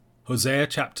Hosea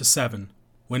chapter 7.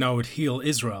 When I would heal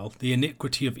Israel, the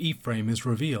iniquity of Ephraim is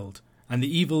revealed, and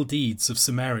the evil deeds of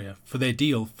Samaria, for they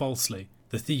deal falsely.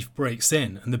 The thief breaks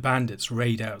in, and the bandits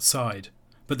raid outside.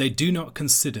 But they do not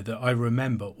consider that I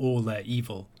remember all their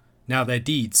evil. Now their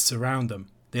deeds surround them,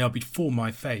 they are before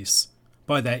my face.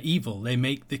 By their evil they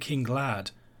make the king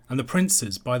glad, and the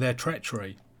princes by their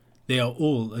treachery. They are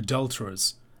all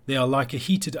adulterers. They are like a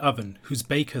heated oven, whose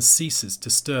baker ceases to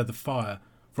stir the fire,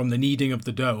 from the kneading of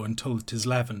the dough until it is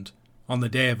leavened. On the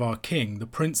day of our king the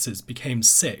princes became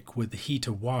sick with the heat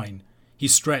of wine. He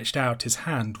stretched out his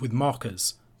hand with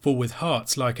mockers, for with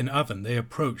hearts like an oven they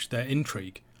approach their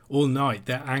intrigue. All night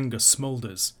their anger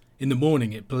smoulders. In the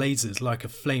morning it blazes like a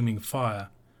flaming fire.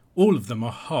 All of them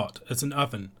are hot as an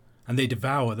oven, and they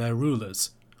devour their rulers.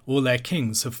 All their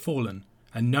kings have fallen,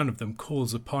 and none of them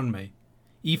calls upon me.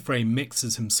 Ephraim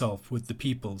mixes himself with the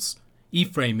peoples.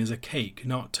 Ephraim is a cake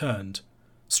not turned.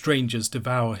 Strangers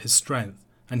devour his strength,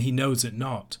 and he knows it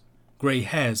not. Grey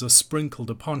hairs are sprinkled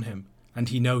upon him, and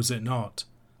he knows it not.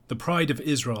 The pride of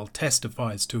Israel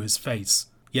testifies to his face,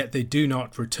 yet they do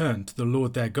not return to the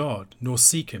Lord their God, nor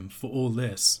seek him for all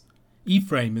this.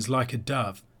 Ephraim is like a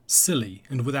dove, silly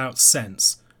and without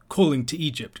sense, calling to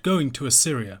Egypt, going to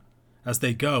Assyria. As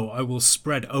they go, I will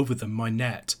spread over them my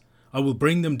net. I will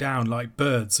bring them down like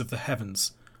birds of the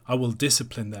heavens. I will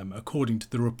discipline them according to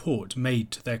the report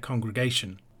made to their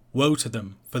congregation. Woe to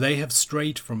them, for they have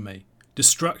strayed from me.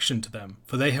 Destruction to them,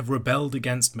 for they have rebelled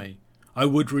against me. I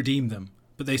would redeem them,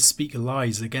 but they speak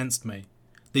lies against me.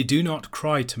 They do not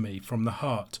cry to me from the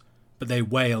heart, but they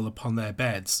wail upon their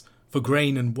beds. For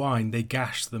grain and wine they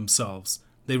gash themselves.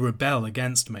 They rebel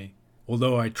against me.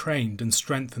 Although I trained and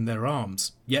strengthened their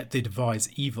arms, yet they devise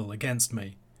evil against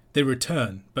me. They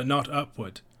return, but not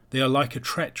upward. They are like a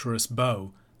treacherous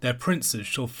bow. Their princes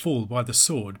shall fall by the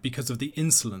sword because of the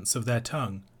insolence of their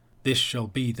tongue. This shall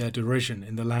be their derision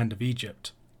in the land of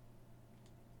Egypt.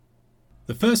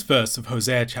 The first verse of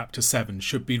Hosea chapter 7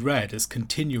 should be read as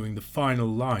continuing the final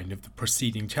line of the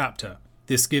preceding chapter.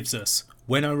 This gives us,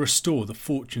 when I restore the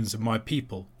fortunes of my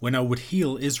people, when I would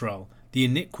heal Israel, the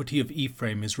iniquity of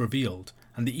Ephraim is revealed,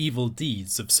 and the evil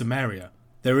deeds of Samaria.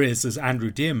 There is, as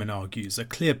Andrew Dearman argues, a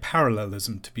clear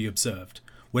parallelism to be observed.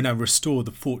 When I restore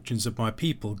the fortunes of my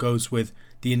people goes with,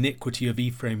 the iniquity of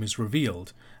Ephraim is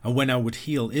revealed, and when I would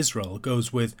heal Israel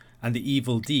goes with, and the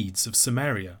evil deeds of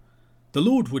Samaria. The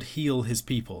Lord would heal his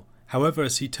people. However,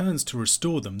 as he turns to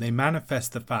restore them, they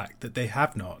manifest the fact that they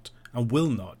have not and will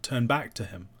not turn back to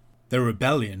him. Their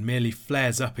rebellion merely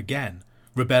flares up again,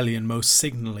 rebellion most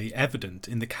signally evident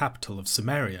in the capital of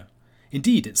Samaria.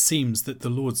 Indeed, it seems that the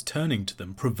Lord's turning to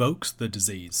them provokes the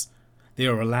disease. They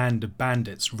are a land of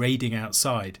bandits raiding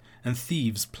outside and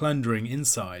thieves plundering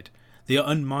inside. They are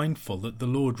unmindful that the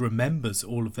Lord remembers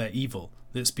all of their evil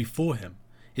that's before him.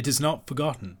 It is not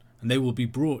forgotten, and they will be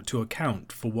brought to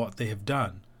account for what they have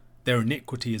done. Their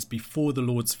iniquity is before the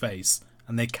Lord's face,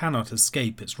 and they cannot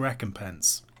escape its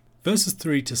recompense. Verses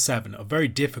 3 to 7 are very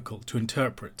difficult to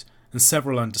interpret, and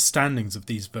several understandings of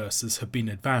these verses have been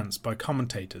advanced by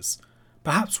commentators.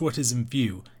 Perhaps what is in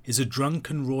view is a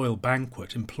drunken royal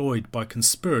banquet employed by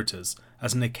conspirators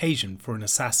as an occasion for an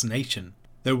assassination.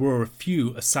 There were a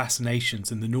few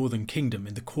assassinations in the northern kingdom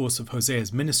in the course of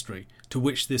Hosea's ministry to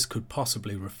which this could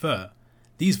possibly refer.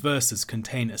 These verses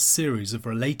contain a series of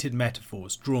related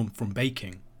metaphors drawn from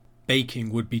baking.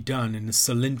 Baking would be done in a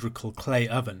cylindrical clay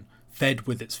oven, fed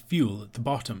with its fuel at the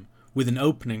bottom, with an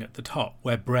opening at the top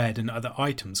where bread and other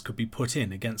items could be put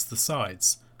in against the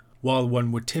sides. While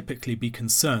one would typically be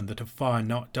concerned that a fire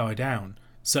not die down,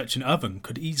 such an oven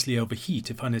could easily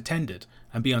overheat if unattended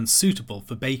and be unsuitable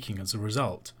for baking as a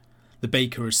result. The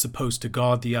baker is supposed to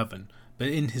guard the oven, but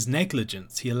in his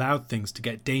negligence he allowed things to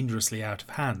get dangerously out of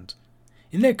hand.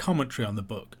 In their commentary on the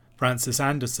book, Francis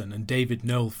Anderson and David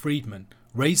Noel Friedman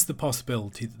raised the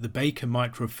possibility that the baker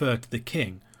might refer to the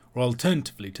king, or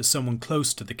alternatively to someone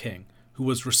close to the king, who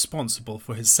was responsible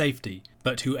for his safety,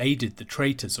 but who aided the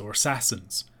traitors or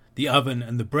assassins. The oven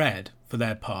and the bread, for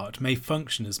their part, may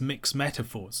function as mixed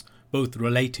metaphors, both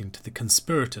relating to the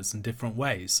conspirators in different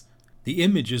ways. The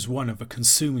image is one of a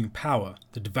consuming power,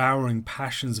 the devouring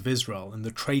passions of Israel and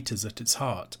the traitors at its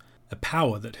heart, a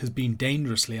power that has been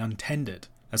dangerously untended.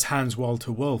 As Hans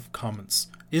Walter Wolff comments,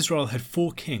 Israel had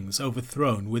 4 kings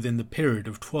overthrown within the period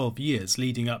of 12 years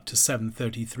leading up to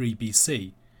 733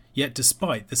 BC, yet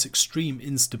despite this extreme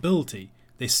instability,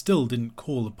 they still didn't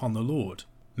call upon the Lord.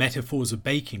 Metaphors of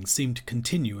baking seem to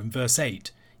continue in verse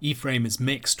 8. Ephraim is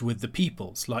mixed with the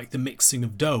peoples, like the mixing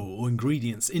of dough or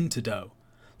ingredients into dough.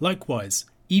 Likewise,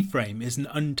 Ephraim is an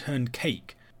unturned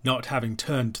cake, not having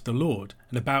turned to the Lord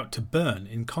and about to burn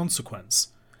in consequence.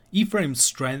 Ephraim's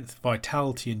strength,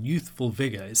 vitality and youthful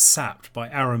vigour is sapped by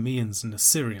Arameans and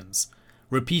Assyrians.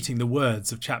 Repeating the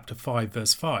words of chapter 5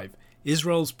 verse 5,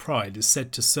 Israel's pride is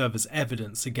said to serve as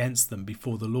evidence against them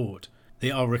before the Lord.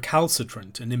 They are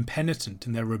recalcitrant and impenitent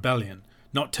in their rebellion,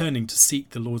 not turning to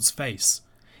seek the Lord's face.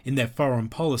 In their foreign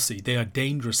policy they are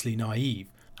dangerously naive,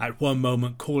 at one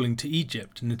moment calling to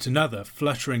Egypt and at another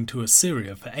fluttering to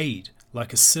Assyria for aid,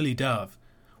 like a silly dove.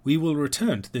 We will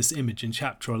return to this image in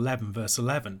chapter 11 verse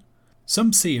 11.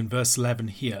 Some see in verse 11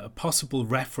 here a possible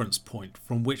reference point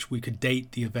from which we could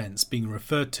date the events being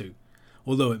referred to,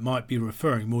 although it might be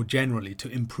referring more generally to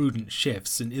imprudent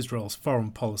shifts in Israel's foreign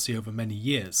policy over many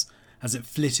years, as it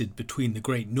flitted between the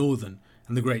great northern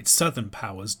and the great southern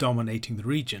powers dominating the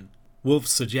region. Wolff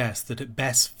suggests that it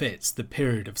best fits the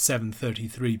period of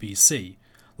 733 BC.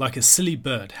 Like a silly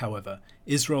bird, however,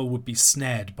 Israel would be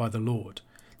snared by the Lord.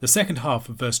 The second half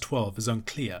of verse 12 is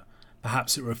unclear.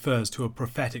 Perhaps it refers to a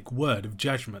prophetic word of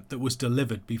judgment that was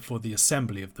delivered before the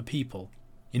assembly of the people.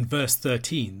 In verse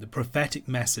 13, the prophetic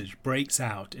message breaks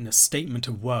out in a statement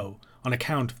of woe on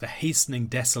account of the hastening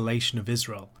desolation of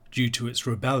Israel due to its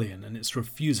rebellion and its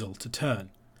refusal to turn.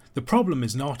 The problem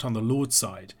is not on the Lord's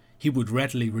side. He would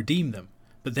readily redeem them,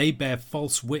 but they bear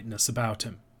false witness about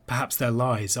him. Perhaps their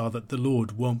lies are that the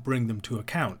Lord won't bring them to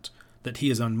account, that he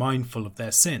is unmindful of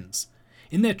their sins.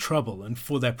 In their trouble and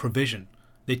for their provision,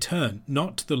 they turn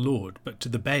not to the Lord but to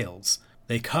the Baals.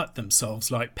 They cut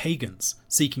themselves like pagans,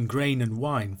 seeking grain and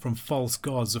wine from false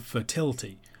gods of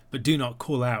fertility, but do not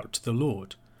call out to the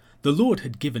Lord. The Lord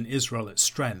had given Israel its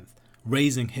strength,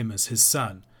 raising him as his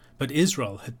son, but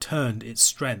Israel had turned its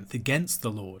strength against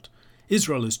the Lord.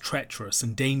 Israel is treacherous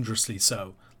and dangerously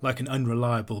so, like an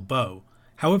unreliable bow.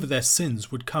 However, their sins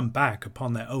would come back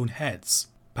upon their own heads.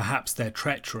 Perhaps their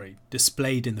treachery,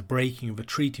 displayed in the breaking of a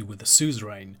treaty with the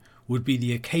suzerain, would be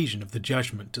the occasion of the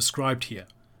judgment described here.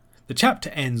 The chapter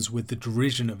ends with the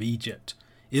derision of Egypt.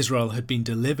 Israel had been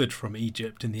delivered from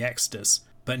Egypt in the Exodus,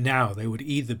 but now they would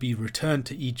either be returned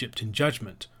to Egypt in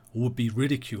judgment or would be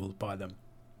ridiculed by them.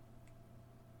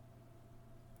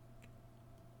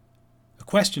 A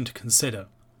question to consider.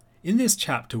 In this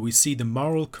chapter we see the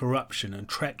moral corruption and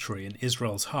treachery in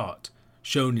Israel's heart,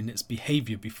 shown in its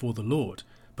behaviour before the Lord,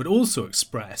 but also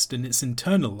expressed in its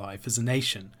internal life as a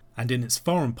nation and in its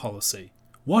foreign policy.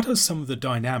 What are some of the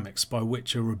dynamics by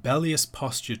which a rebellious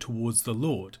posture towards the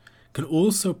Lord can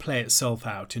also play itself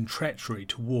out in treachery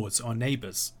towards our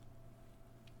neighbours?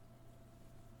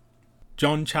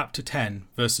 John chapter 10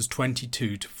 verses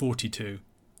 22 to 42.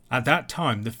 At that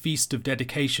time the feast of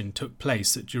dedication took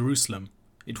place at Jerusalem.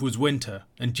 It was winter,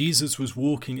 and Jesus was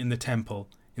walking in the temple,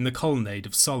 in the colonnade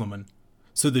of Solomon.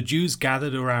 So the Jews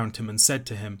gathered around him and said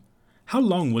to him, "How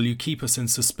long will you keep us in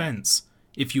suspense?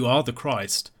 If you are the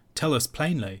Christ, tell us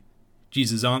plainly."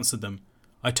 Jesus answered them,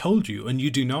 "I told you, and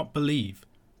you do not believe.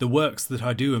 The works that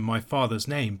I do in my Father's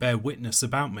name bear witness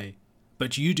about me.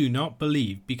 But you do not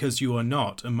believe because you are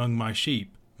not among my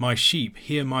sheep. My sheep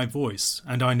hear my voice,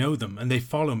 and I know them, and they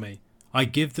follow me. I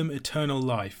give them eternal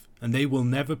life, and they will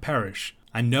never perish,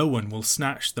 and no one will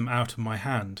snatch them out of my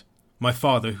hand. My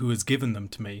Father who has given them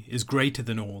to me is greater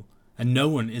than all, and no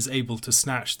one is able to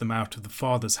snatch them out of the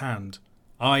Father's hand.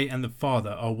 I and the Father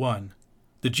are one."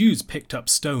 The Jews picked up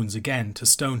stones again to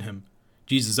stone him.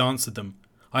 Jesus answered them,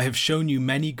 "I have shown you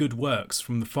many good works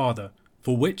from the Father.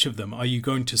 For which of them are you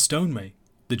going to stone me?"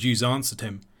 The Jews answered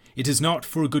him, "It is not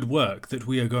for a good work that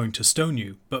we are going to stone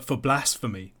you, but for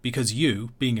blasphemy, because you,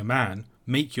 being a man,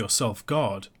 make yourself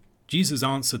God." Jesus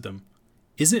answered them,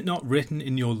 "Is it not written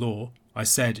in your law, I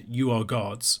said, you are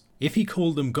gods? If he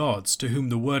called them gods to whom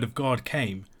the word of God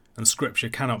came, and scripture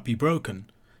cannot be broken,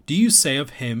 do you say of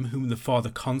him whom the Father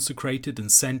consecrated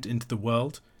and sent into the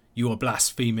world, you are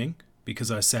blaspheming, because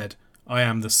I said, I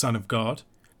am the Son of God?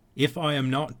 If I am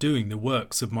not doing the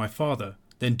works of my Father,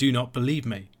 then do not believe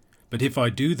me. But if I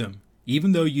do them,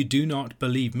 even though you do not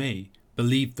believe me,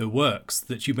 believe the works,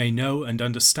 that you may know and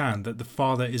understand that the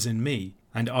Father is in me,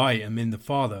 and I am in the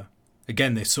Father."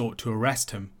 Again they sought to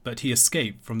arrest him, but he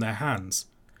escaped from their hands.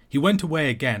 He went away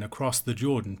again across the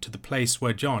Jordan to the place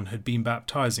where John had been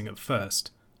baptizing at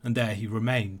first, and there he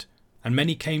remained. And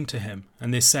many came to him,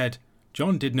 and they said,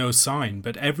 "John did no sign,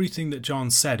 but everything that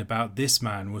John said about this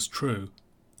man was true."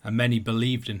 And many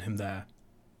believed in him there.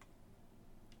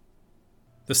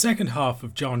 The second half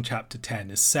of John chapter 10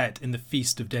 is set in the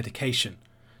Feast of Dedication.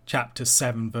 Chapter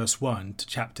 7 verse 1 to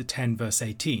chapter 10 verse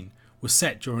 18 was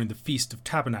set during the Feast of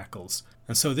Tabernacles,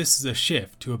 and so this is a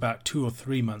shift to about 2 or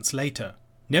 3 months later.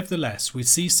 Nevertheless, we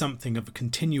see something of a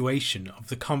continuation of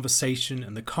the conversation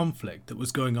and the conflict that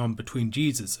was going on between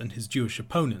Jesus and his Jewish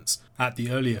opponents at the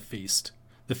earlier feast.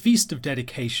 The Feast of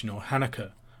Dedication, or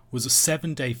Hanukkah, was a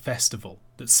 7-day festival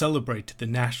that celebrated the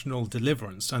national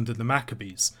deliverance under the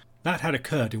Maccabees. That had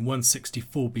occurred in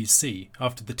 164 BC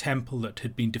after the temple that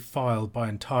had been defiled by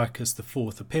Antiochus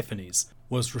IV Epiphanes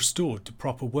was restored to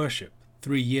proper worship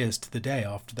 3 years to the day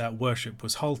after that worship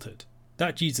was halted.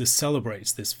 That Jesus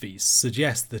celebrates this feast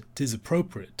suggests that it is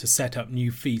appropriate to set up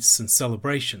new feasts and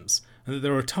celebrations, and that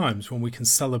there are times when we can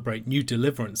celebrate new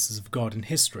deliverances of God in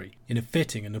history in a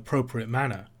fitting and appropriate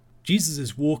manner. Jesus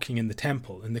is walking in the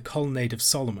temple in the colonnade of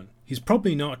Solomon. He's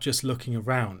probably not just looking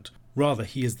around, rather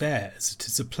he is there as it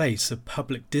is a place of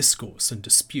public discourse and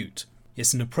dispute.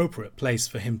 It's an appropriate place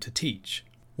for him to teach.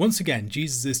 Once again,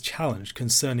 Jesus is challenged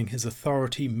concerning his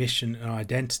authority, mission and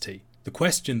identity. The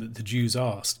question that the Jews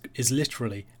ask is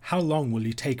literally, how long will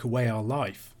you take away our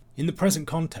life? In the present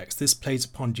context, this plays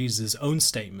upon Jesus' own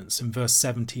statements in verse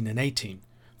 17 and 18.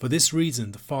 For this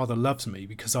reason the Father loves me,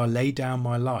 because I lay down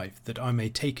my life that I may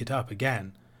take it up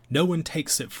again. No one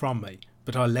takes it from me,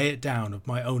 but I lay it down of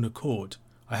my own accord.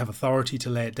 I have authority to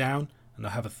lay it down, and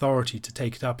I have authority to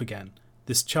take it up again.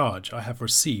 This charge I have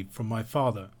received from my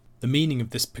Father. The meaning of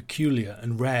this peculiar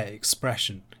and rare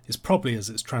expression is probably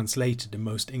as it's translated in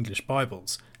most English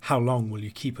Bibles, how long will you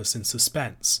keep us in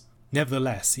suspense?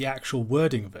 Nevertheless, the actual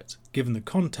wording of it, given the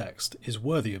context, is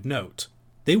worthy of note.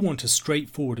 They want a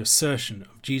straightforward assertion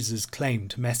of Jesus' claim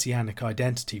to messianic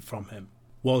identity from him.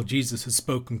 While Jesus has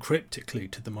spoken cryptically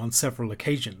to them on several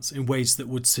occasions in ways that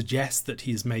would suggest that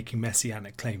he is making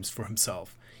messianic claims for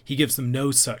himself, he gives them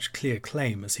no such clear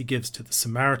claim as he gives to the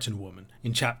Samaritan woman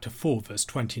in chapter 4 verse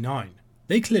 29.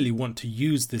 They clearly want to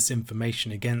use this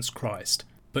information against Christ,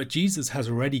 but Jesus has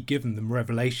already given them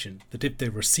revelation that if they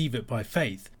receive it by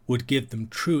faith, would give them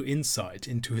true insight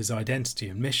into his identity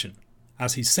and mission.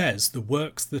 As he says, the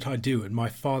works that I do in my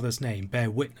Father's name bear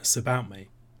witness about me.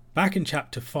 Back in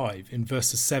chapter 5, in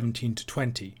verses 17 to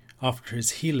 20, after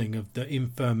his healing of the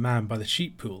infirm man by the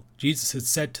sheep pool, Jesus had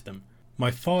said to them,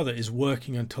 My Father is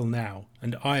working until now,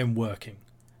 and I am working.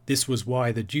 This was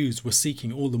why the Jews were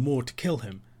seeking all the more to kill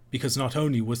him, because not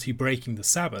only was he breaking the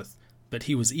Sabbath, but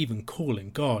he was even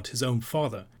calling God his own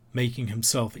Father, making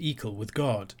himself equal with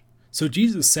God. So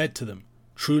Jesus said to them,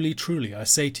 Truly, truly, I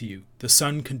say to you, the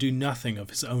Son can do nothing of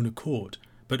his own accord,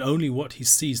 but only what he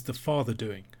sees the Father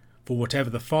doing. For whatever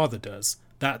the Father does,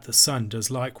 that the Son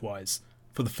does likewise.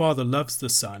 For the Father loves the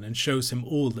Son and shows him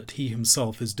all that he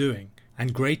himself is doing,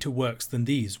 and greater works than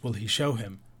these will he show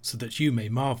him, so that you may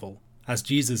marvel. As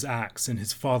Jesus acts in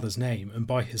his Father's name and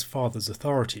by his Father's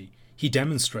authority, he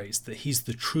demonstrates that he's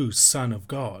the true Son of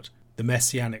God, the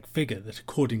messianic figure that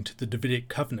according to the Davidic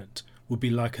covenant would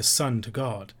be like a son to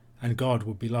God, and God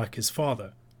would be like his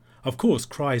Father. Of course,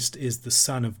 Christ is the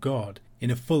Son of God in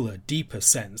a fuller, deeper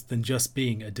sense than just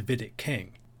being a Davidic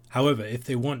king. However, if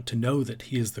they want to know that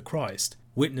he is the Christ,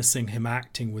 witnessing him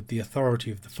acting with the authority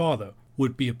of the Father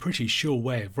would be a pretty sure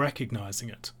way of recognizing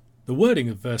it. The wording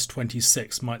of verse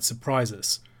 26 might surprise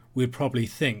us. We'd probably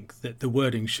think that the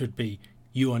wording should be,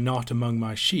 You are not among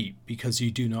my sheep because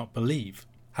you do not believe.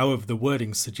 However, the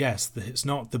wording suggests that it's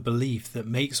not the belief that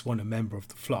makes one a member of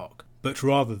the flock, but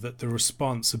rather that the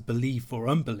response of belief or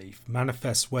unbelief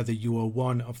manifests whether you are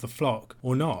one of the flock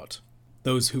or not.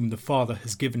 Those whom the Father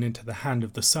has given into the hand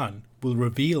of the Son will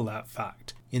reveal that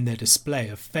fact in their display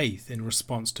of faith in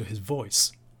response to his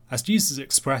voice. As Jesus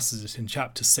expresses it in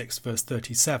chapter 6 verse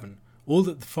 37, All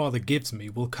that the Father gives me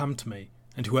will come to me,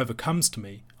 and whoever comes to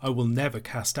me I will never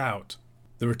cast out.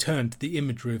 The return to the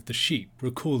imagery of the sheep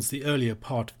recalls the earlier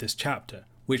part of this chapter,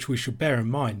 which we should bear in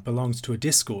mind belongs to a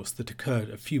discourse that occurred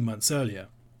a few months earlier.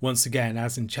 Once again,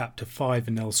 as in chapter 5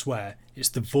 and elsewhere, it's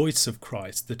the voice of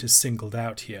Christ that is singled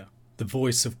out here. The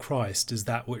voice of Christ is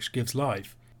that which gives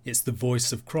life. It's the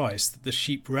voice of Christ that the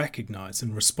sheep recognize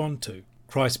and respond to.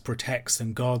 Christ protects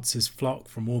and guards his flock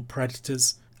from all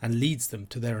predators and leads them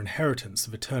to their inheritance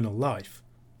of eternal life.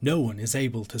 No one is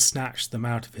able to snatch them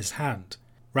out of his hand.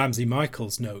 Ramsay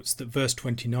Michaels notes that verse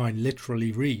 29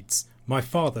 literally reads, My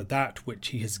Father, that which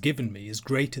he has given me is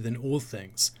greater than all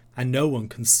things, and no one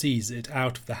can seize it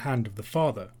out of the hand of the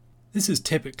Father. This is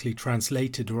typically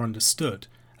translated or understood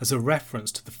as a reference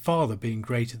to the Father being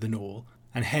greater than all,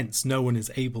 and hence no one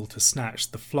is able to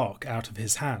snatch the flock out of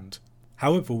his hand.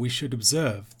 However, we should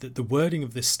observe that the wording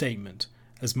of this statement,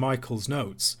 as Michaels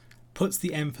notes, puts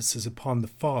the emphasis upon the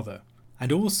Father,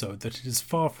 and also that it is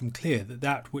far from clear that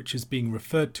that which is being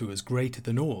referred to as greater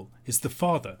than all is the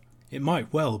Father. It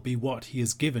might well be what he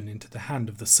has given into the hand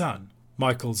of the Son.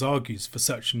 Michaels argues for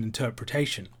such an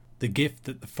interpretation. The gift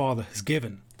that the Father has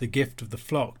given, the gift of the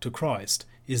flock to Christ,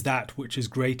 is that which is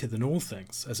greater than all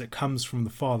things, as it comes from the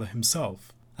Father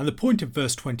himself. And the point of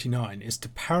verse 29 is to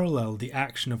parallel the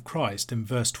action of Christ in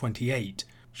verse 28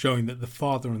 showing that the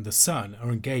Father and the Son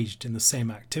are engaged in the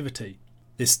same activity.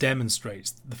 This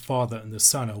demonstrates that the Father and the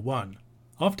Son are one.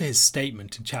 After his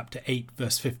statement in chapter 8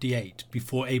 verse 58,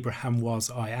 before Abraham was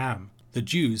I am, the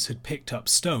Jews had picked up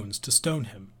stones to stone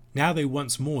him. Now they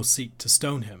once more seek to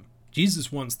stone him.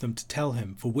 Jesus wants them to tell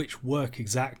him for which work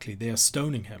exactly they are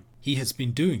stoning him. He has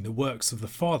been doing the works of the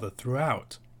Father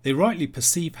throughout. They rightly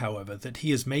perceive, however, that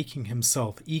he is making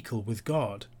himself equal with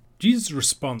God. Jesus'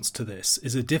 response to this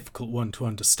is a difficult one to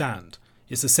understand.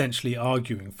 It's essentially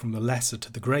arguing from the lesser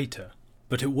to the greater,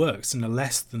 but it works in a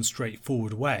less than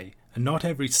straightforward way, and not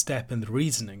every step in the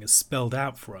reasoning is spelled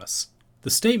out for us. The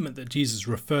statement that Jesus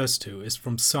refers to is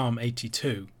from Psalm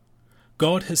 82.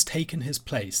 God has taken his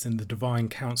place in the divine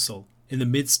council. In the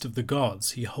midst of the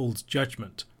gods he holds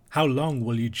judgment. How long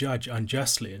will you judge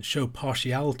unjustly and show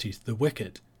partiality to the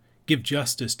wicked? Give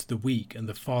justice to the weak and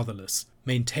the fatherless.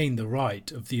 Maintain the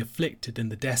right of the afflicted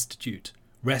and the destitute.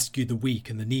 Rescue the weak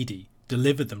and the needy.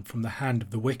 Deliver them from the hand of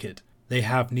the wicked. They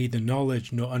have neither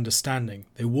knowledge nor understanding.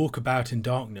 They walk about in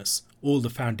darkness. All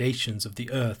the foundations of the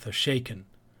earth are shaken.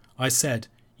 I said,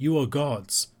 You are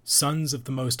gods, sons of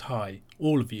the Most High,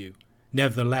 all of you.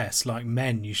 Nevertheless, like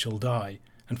men you shall die,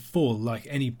 and fall like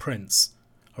any prince.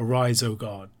 Arise, O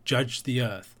God, judge the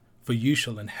earth, for you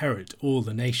shall inherit all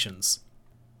the nations.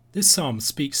 This psalm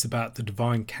speaks about the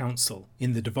divine council.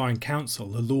 In the divine council,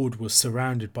 the Lord was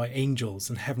surrounded by angels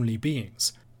and heavenly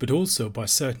beings, but also by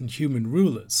certain human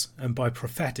rulers and by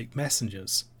prophetic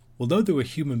messengers. Although they were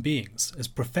human beings, as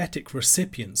prophetic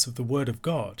recipients of the word of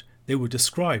God, they were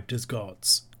described as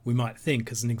gods. We might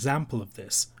think, as an example of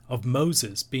this, of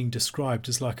Moses being described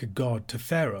as like a god to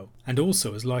Pharaoh, and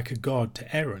also as like a god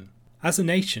to Aaron. As a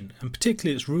nation, and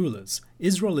particularly its rulers,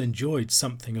 Israel enjoyed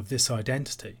something of this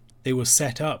identity. They were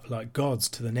set up like gods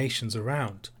to the nations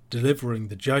around, delivering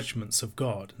the judgments of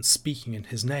God and speaking in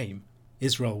his name.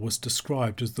 Israel was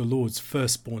described as the Lord's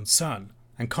firstborn son,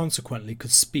 and consequently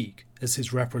could speak as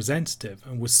his representative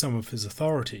and with some of his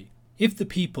authority. If the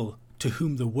people to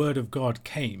whom the word of God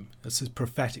came as his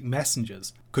prophetic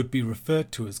messengers could be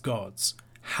referred to as gods,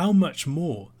 how much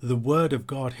more the word of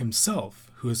God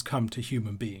himself who has come to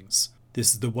human beings.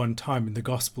 This is the one time in the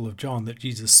Gospel of John that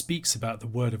Jesus speaks about the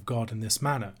word of God in this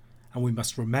manner, and we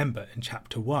must remember in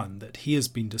chapter 1 that he has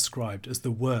been described as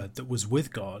the word that was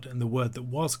with God and the word that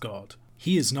was God.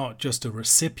 He is not just a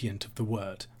recipient of the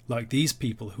word, like these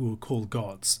people who are called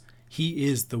gods. He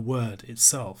is the word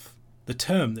itself. The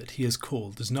term that he is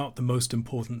called is not the most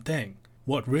important thing.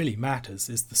 What really matters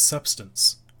is the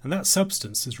substance, and that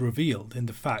substance is revealed in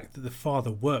the fact that the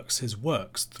Father works his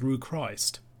works through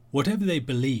Christ. Whatever they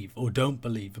believe or don't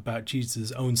believe about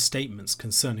Jesus' own statements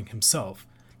concerning himself,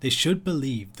 they should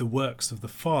believe the works of the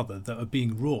Father that are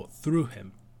being wrought through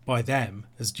him. By them,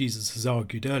 as Jesus has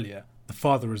argued earlier, the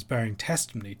Father is bearing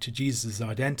testimony to Jesus'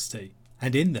 identity,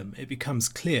 and in them it becomes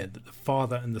clear that the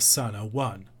Father and the Son are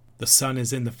one. The Son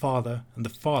is in the Father, and the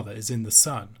Father is in the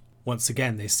Son. Once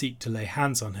again they seek to lay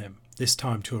hands on him, this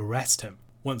time to arrest him.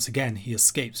 Once again he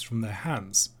escapes from their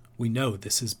hands. We know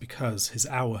this is because his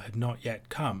hour had not yet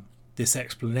come. This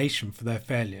explanation for their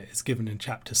failure is given in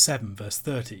chapter 7 verse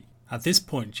 30. At this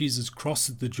point Jesus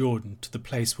crosses the Jordan to the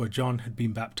place where John had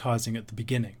been baptizing at the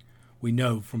beginning. We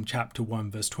know from chapter 1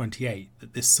 verse 28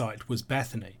 that this site was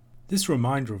Bethany. This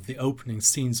reminder of the opening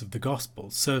scenes of the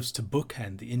Gospel serves to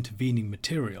bookend the intervening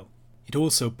material. It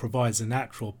also provides a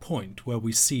natural point where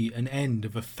we see an end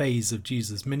of a phase of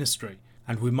Jesus' ministry,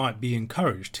 and we might be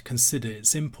encouraged to consider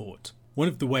its import. One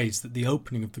of the ways that the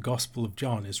opening of the Gospel of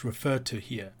John is referred to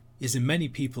here is in many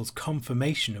people's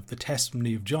confirmation of the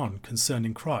testimony of John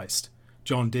concerning Christ.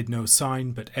 John did no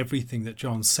sign, but everything that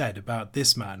John said about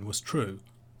this man was true.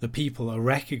 The people are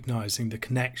recognizing the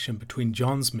connection between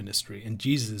John's ministry and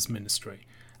Jesus' ministry,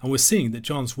 and we're seeing that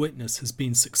John's witness has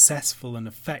been successful and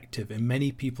effective in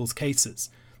many people's cases.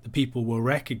 The people were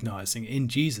recognizing in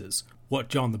Jesus what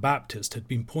John the Baptist had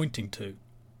been pointing to.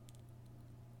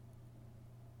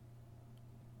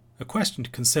 A question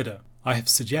to consider. I have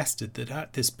suggested that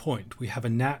at this point we have a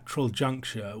natural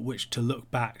juncture at which to look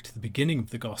back to the beginning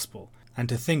of the Gospel and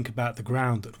to think about the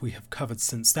ground that we have covered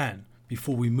since then,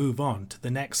 before we move on to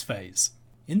the next phase.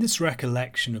 In this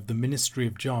recollection of the ministry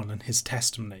of John and his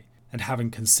testimony, and having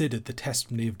considered the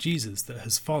testimony of Jesus that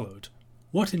has followed,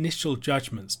 what initial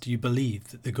judgments do you believe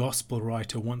that the Gospel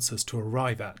writer wants us to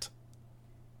arrive at?